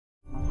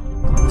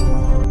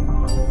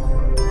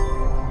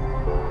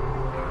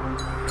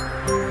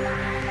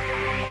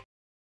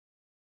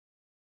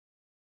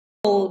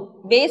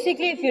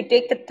basically if you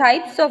take the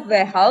types of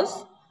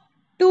warehouse,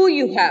 two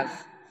you have.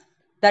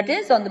 That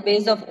is on the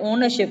basis of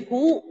ownership.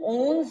 Who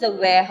owns the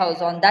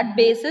warehouse? On that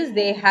basis,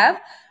 they have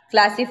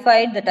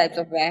classified the types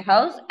of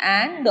warehouse,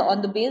 and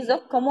on the basis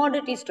of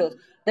commodity stores.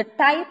 The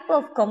type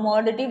of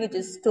commodity which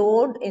is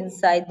stored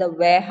inside the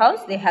warehouse,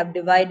 they have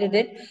divided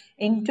it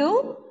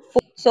into.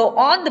 So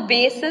on the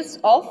basis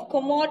of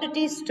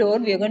commodity store,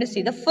 we are going to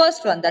see the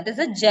first one, that is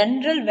a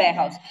general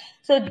warehouse.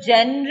 So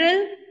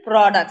general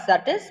products,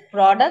 that is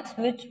products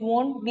which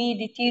won't be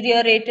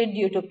deteriorated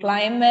due to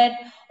climate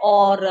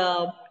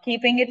or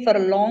keeping it for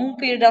a long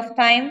period of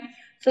time.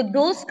 So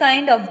those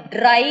kind of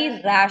dry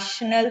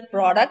rational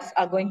products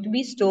are going to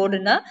be stored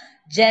in a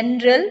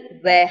general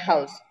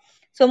warehouse.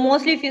 So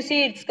mostly if you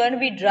see, it's going to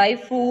be dry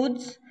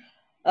foods,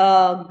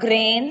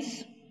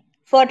 grains,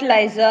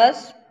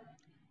 fertilizers,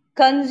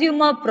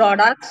 consumer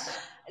products.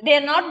 They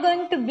are not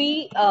going to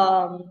be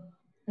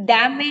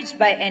damaged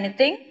by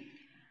anything,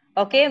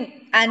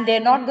 okay, and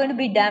they're not going to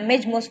be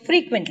damaged most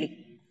frequently,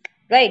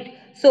 right?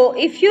 So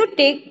if you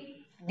take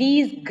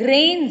these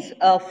grains,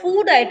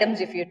 food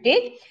items, if you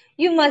take,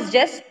 you must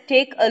just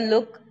take a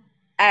look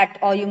at,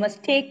 or you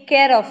must take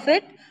care of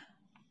it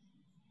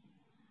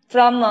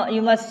from,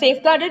 you must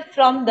safeguard it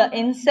from the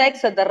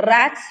insects or the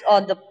rats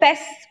or the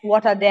pests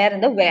what are there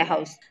in the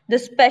warehouse. The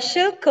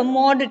special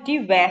commodity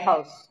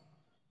warehouse.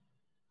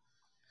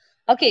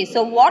 Okay,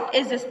 so what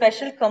is a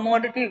special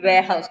commodity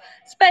warehouse?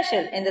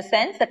 Special in the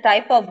sense the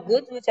type of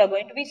goods which are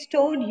going to be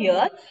stored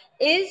here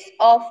is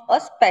of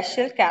a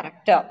special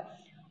character.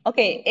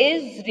 Okay,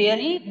 is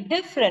really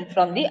different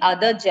from the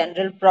other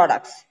general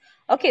products.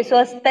 Okay, so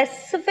a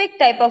specific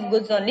type of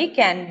goods only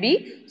can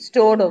be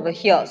stored over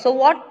here. So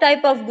what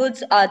type of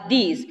goods are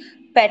these?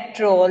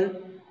 Petrol,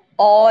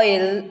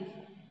 oil,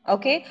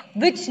 okay,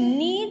 which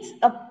needs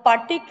a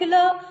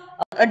particular,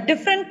 a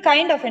different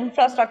kind of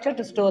infrastructure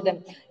to store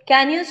them.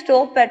 Can you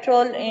store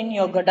petrol in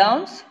your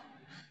godowns?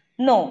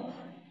 No.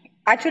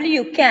 Actually,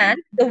 you can.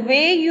 The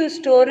way you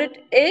store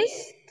it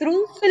is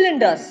through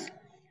cylinders,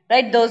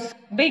 right? Those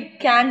big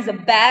cans, the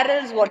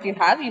barrels, what you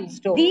have, you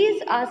store.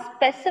 These are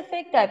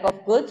specific type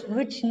of goods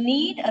which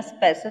need a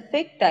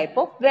specific type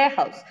of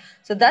warehouse.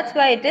 So that's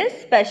why it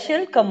is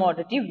special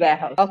commodity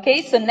warehouse.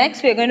 Okay, so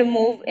next we are going to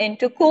move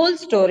into cold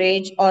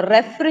storage or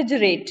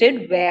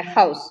refrigerated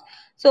warehouse.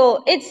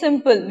 So it's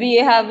simple. We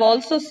have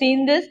also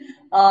seen this.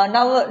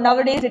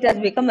 Nowadays, it has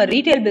become a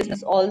retail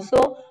business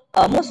also.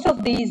 Most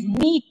of these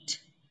meat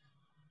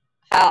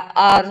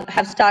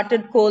have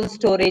started cold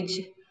storage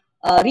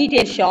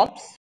retail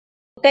shops.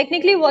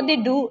 Technically, what they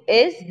do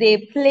is they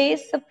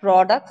place the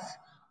products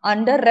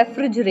under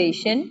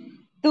refrigeration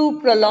to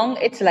prolong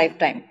its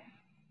lifetime,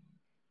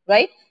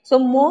 right? So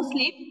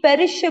mostly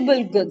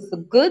perishable goods, the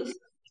goods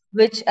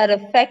which are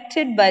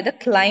affected by the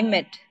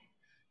climate,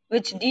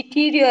 which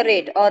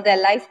deteriorate or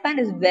their lifespan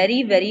is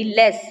very, very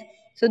less.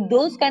 So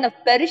those kind of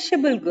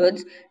perishable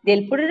goods,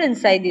 they'll put it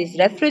inside these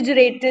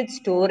refrigerated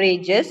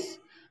storages,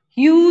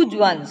 huge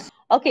ones.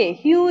 Okay,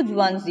 huge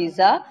ones these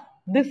are.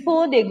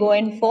 Before they go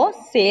in for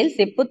sales,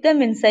 they put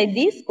them inside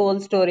these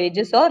cold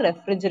storages or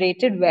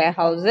refrigerated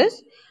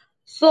warehouses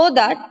so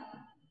that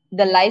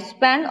the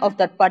lifespan of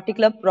that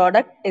particular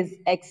product is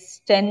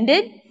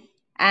extended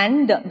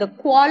and the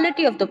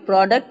quality of the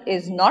product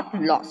is not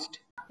lost.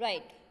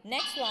 Right.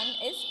 Next one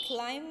is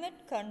climate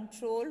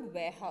controlled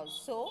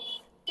warehouse. So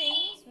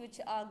things which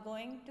are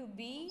going to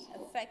be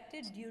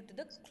affected due to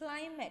the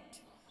climate.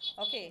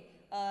 Okay.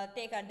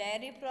 Take our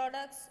dairy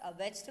products, our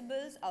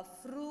vegetables, our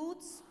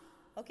fruits.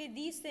 Okay.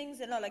 These things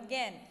and all,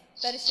 again,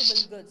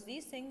 perishable goods.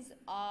 These things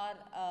are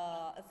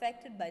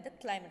affected by the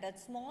climate. A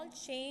small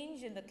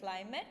change in the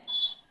climate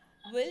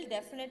will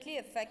definitely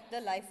affect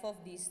the life of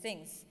these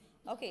things.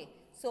 Okay,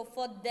 so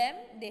for them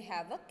they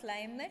have a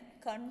climate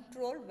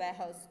control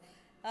warehouse,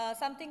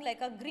 something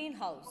like a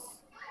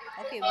greenhouse.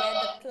 Okay, where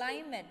the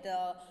climate,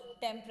 the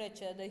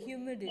temperature, the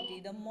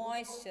humidity, the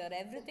moisture,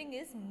 everything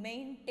is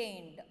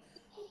maintained.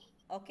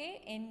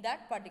 Okay, in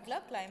that particular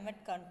climate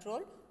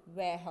control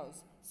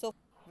warehouse. So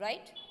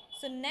right,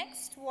 so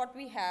next what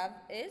we have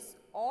is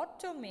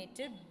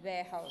automated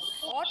warehouse.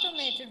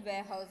 Automated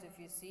warehouse, if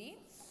you see,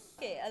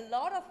 okay, a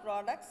lot of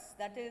products,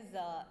 that is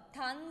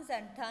tons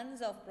and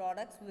tons of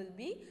products will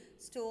be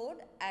stored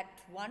at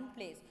one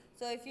place.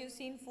 So if you've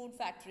seen food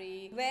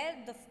factory, where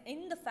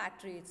in the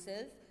factory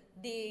itself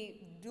they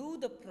do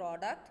the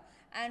product,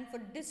 and for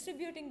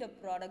distributing the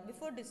product,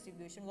 before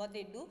distribution, what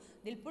they do,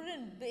 they'll put it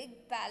in big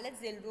pallets,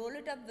 they'll roll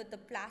it up with the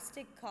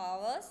plastic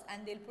covers,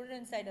 and they'll put it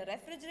inside a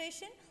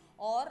refrigeration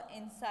or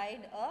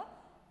inside a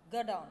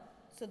godown.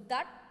 So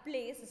that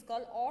place is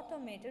called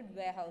automated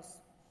warehouse.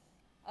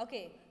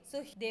 Okay,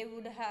 so they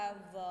would have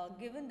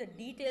given the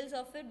details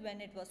of it, when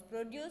it was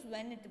produced,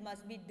 when it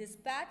must be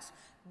dispatched,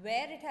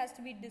 where it has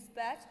to be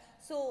dispatched.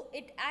 So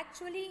it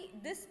actually,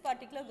 this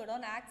particular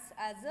godown acts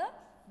as a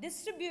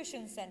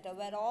distribution center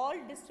where all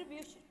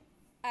distribution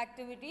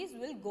activities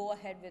will go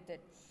ahead with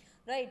it,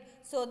 right?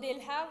 So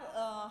they'll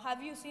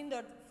have you seen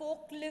the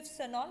forklifts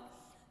and all?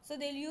 So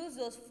they'll use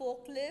those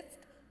forklifts,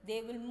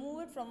 they will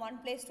move it from one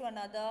place to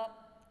another,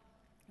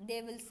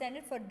 they will send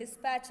it for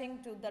dispatching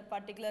to that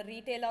particular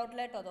retail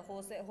outlet or the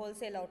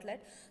wholesale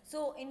outlet.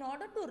 So in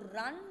order to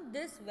run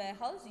this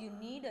warehouse, you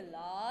need a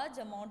large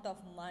amount of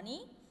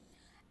money,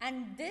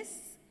 and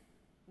this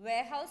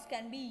warehouse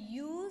can be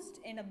used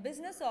in a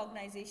business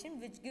organization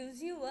which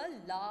gives you a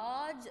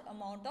large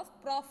amount of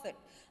profit,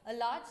 a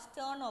large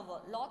turnover.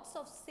 Lots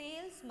of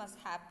sales must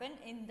happen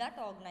in that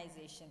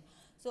organization.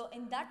 So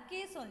in that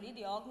case only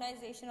the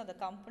organization or the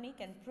company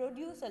can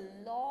produce a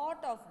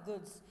lot of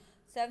goods,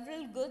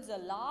 several goods, a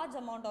large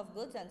amount of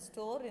goods, and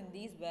store in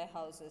these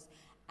warehouses.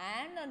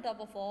 And on top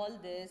of all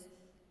this,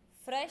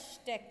 fresh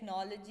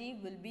technology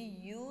will be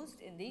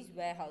used in these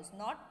warehouses,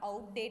 not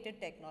outdated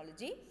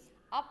technology.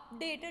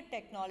 Updated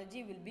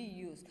technology will be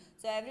used.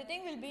 So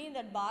everything will be in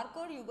that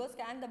barcode. You go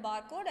scan the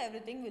barcode,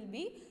 everything will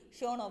be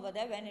shown over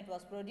there, when it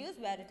was produced,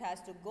 where it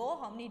has to go,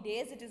 how many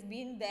days it has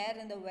been there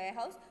in the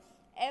warehouse.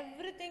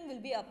 Everything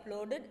will be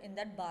uploaded in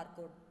that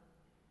barcode.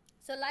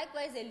 So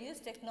likewise, they'll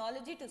use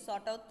technology to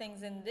sort out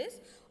things in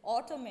this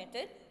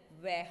automated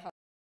warehouse.